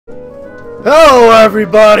Hello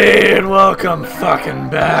everybody and welcome fucking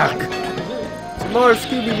back to more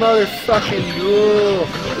Scooby motherfucking Doo.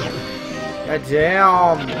 God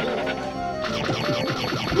damn.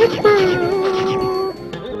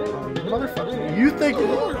 Motherfucker, you think...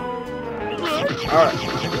 Alright.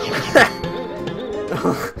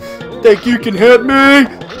 Think you can hit me?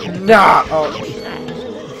 Nah. Oh.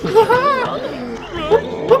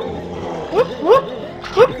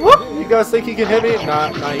 You guys think you can hit me? Nah,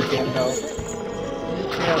 you can't, no. You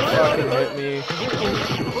can't fucking hit me.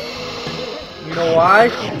 You know why?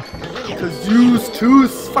 Because you's too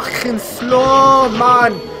fucking slow,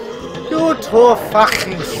 man. You're too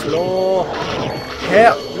fucking slow.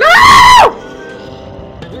 Hell. No!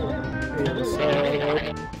 Hey, what's up?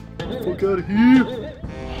 Fuck out of here.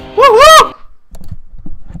 Woo-hoo!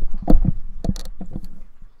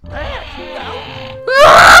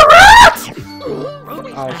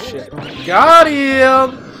 Oh shit. Got him!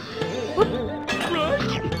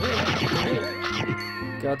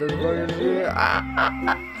 Got this fucking shit.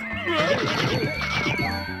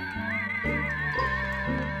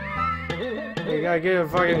 You gotta get a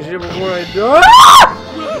fucking shit before I die!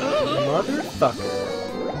 Motherfucker.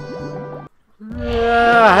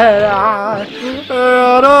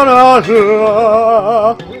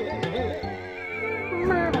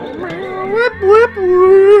 Whip, whip,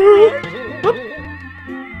 whip.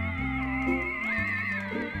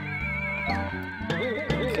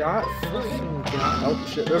 God, fucking God. Oh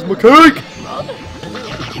shit, there's my cake!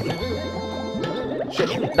 Shit,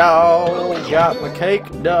 no, got my cake,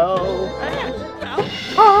 no.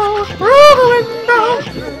 Oh, through the window!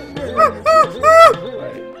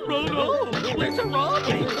 It's a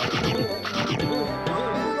robbery!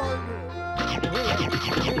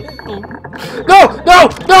 No! No!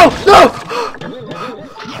 No! No!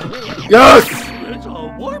 Yes! It's a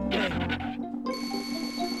warp game!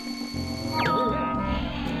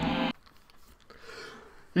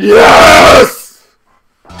 Yes!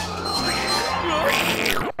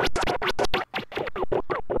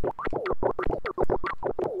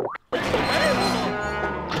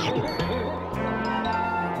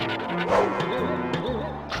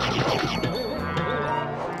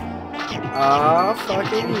 Ah,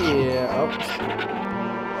 fucking yeah. Oops.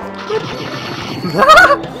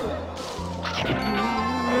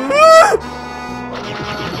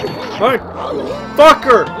 Hey,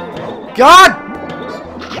 fucker! God!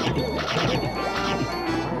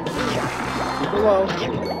 Keep it low.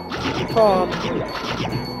 Keep it calm.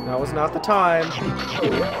 Now was not the time.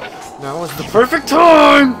 Now was the perfect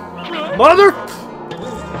time! Mother...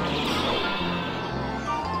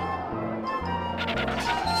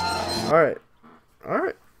 Alright.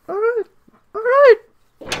 Alright. Alright. Alright.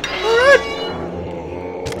 Alright.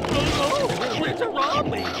 It's a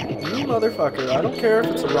zombie. You motherfucker. I don't care if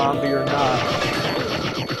it's a zombie or not.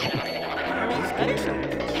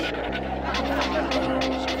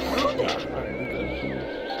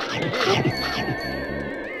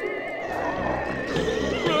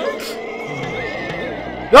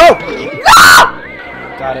 No! No!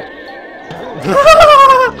 Got it.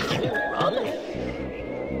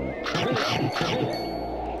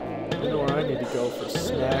 You know where I need to go for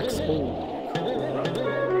snacks. Oh.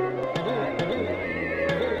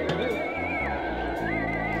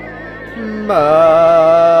 My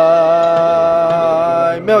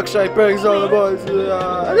milkshake brings all the boys to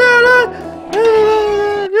yours.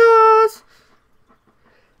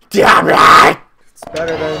 Damn right! It's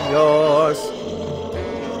better than yours.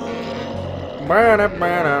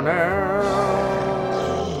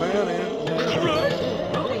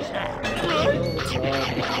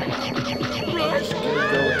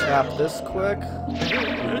 Tap this quick.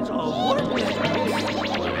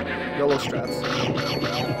 Yellow strats.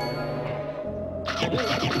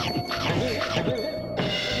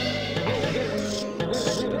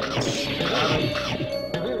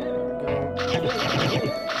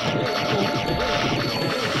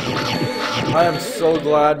 I am so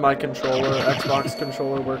glad my controller, Xbox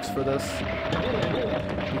controller, works for this.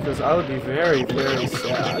 Because I would be very, very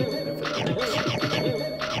sad if it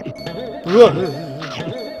didn't. But,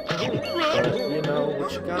 you know,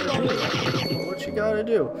 what you gotta do. What you gotta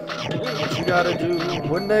do. What you gotta do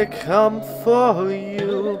when they come for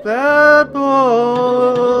you. Bad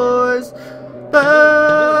boys.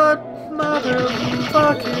 Bad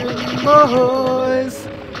motherfucking boys.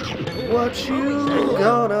 What you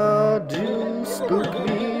gonna do? Spook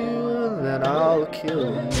me, then I'll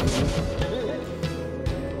kill you. Spook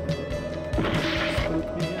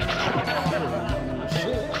me, I'll kill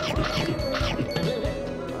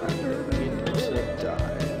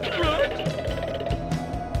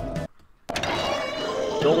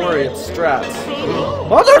you. Don't worry, it's strats.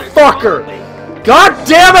 Motherfucker! God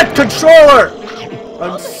damn it, controller!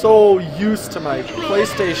 I'm so used to my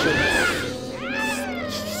PlayStation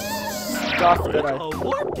stuff that I...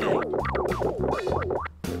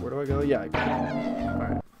 Wait, where do I go? Yeah, I go.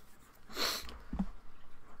 Alright.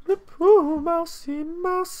 Ooh, mousey,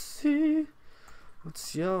 mousey.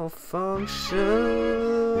 What's your function?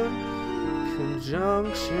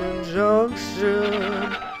 Conjunction,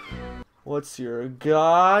 junction. What's your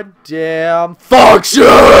goddamn function?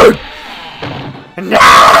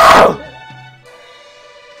 No!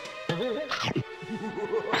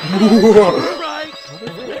 Right.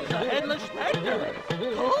 It's a headless specter.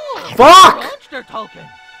 Cool. Fuck! Monster token.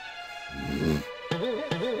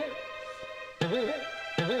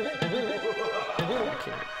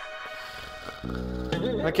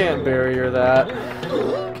 I can't barrier that.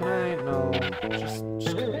 Can I? No. Just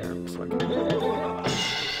come here so I can.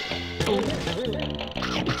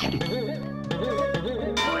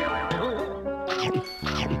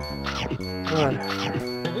 Whatever.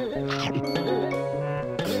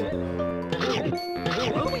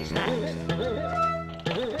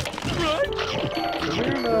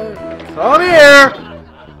 Come here!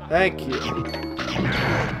 Thank you.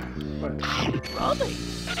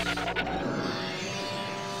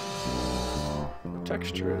 What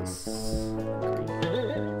texture is?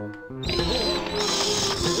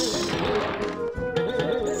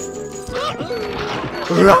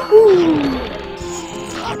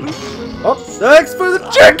 Oh, thanks for the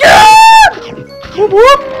chicken! Whoop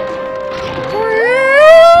whoop!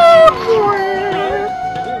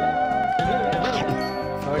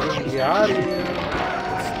 Fucking got it.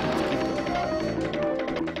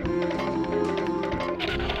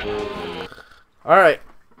 Alright.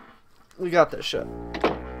 We got this shit.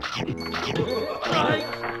 Right.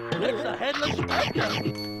 It's a headless specter.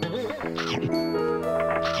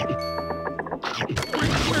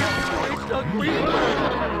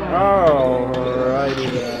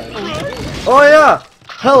 Alrighty then. Oh yeah!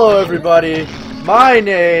 Hello everybody! My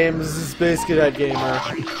name's Space Cadet Gamer,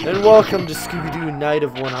 and welcome to Scooby-Doo Night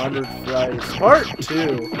of 100 Frights, Part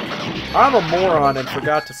 2. I'm a moron and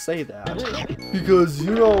forgot to say that. Because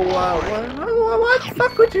you know why the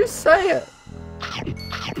fuck would you say it?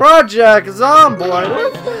 Project Zomboid,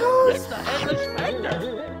 what the hell is It's a headless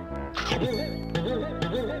specter.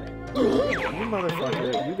 you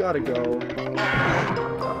motherfucker, you gotta go.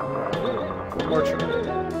 One more try.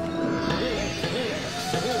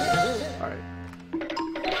 Alright.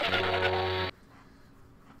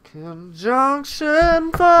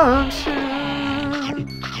 Conjunction function.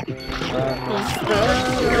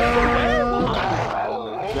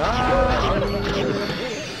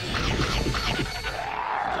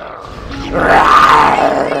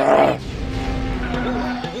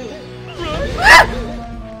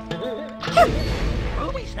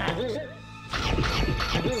 Ruby snacks.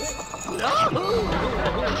 Yahoo!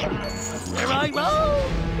 Here I roll.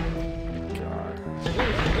 God.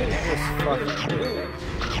 This fucking...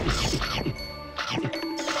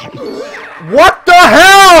 What the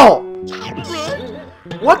hell?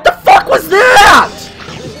 What the fuck was that?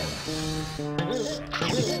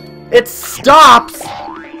 It stops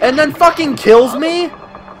and then fucking kills me?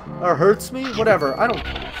 Or hurts me? Whatever. I don't...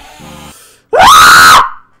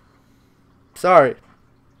 Ah! Sorry.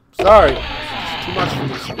 Sorry. It's too much for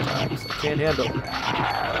me sometimes. I can't handle it.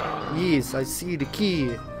 Yes, I see the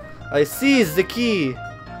key. I seize the key.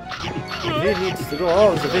 He needs to go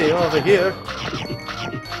all the way over here.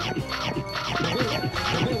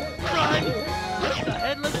 Right. It's a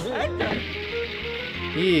headless specter.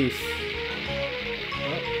 Yes.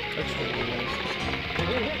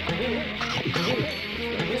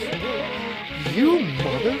 You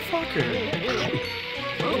motherfucker!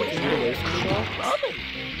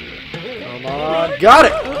 Come on, got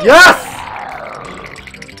it! Yes!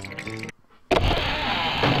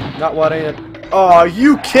 Not what I... Oh, are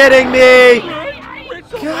you kidding me?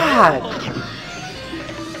 God!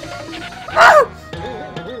 Ah!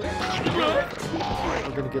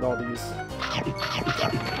 We're gonna get all these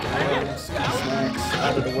snacks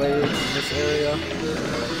out of the way in this area.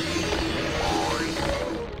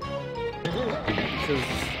 Because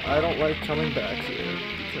I don't like coming back here.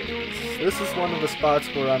 Because this is one of the spots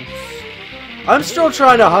where I'm still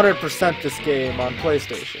trying to 100% this game on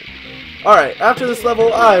PlayStation. Alright, after this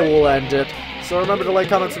level, I will end it. So remember to like,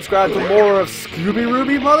 comment, subscribe for more of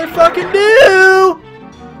Scooby-Rooby motherfucking Doo!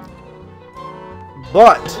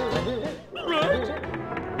 But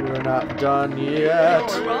we're not done yet.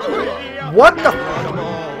 What the?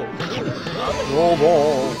 Roll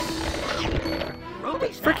balls.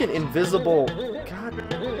 Freaking invisible. God.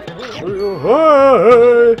 Do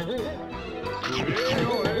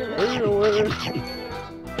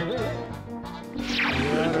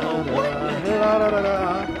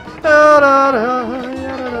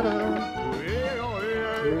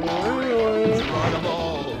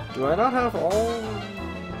I not have all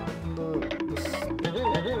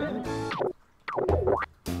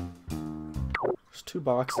There's 2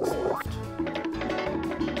 boxes left.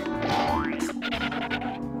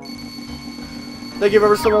 Thank you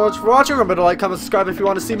ever so much for watching. Remember to like, comment, subscribe if you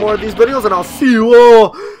want to see more of these videos, and I'll see you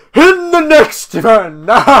all in the next one.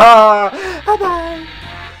 Bye bye.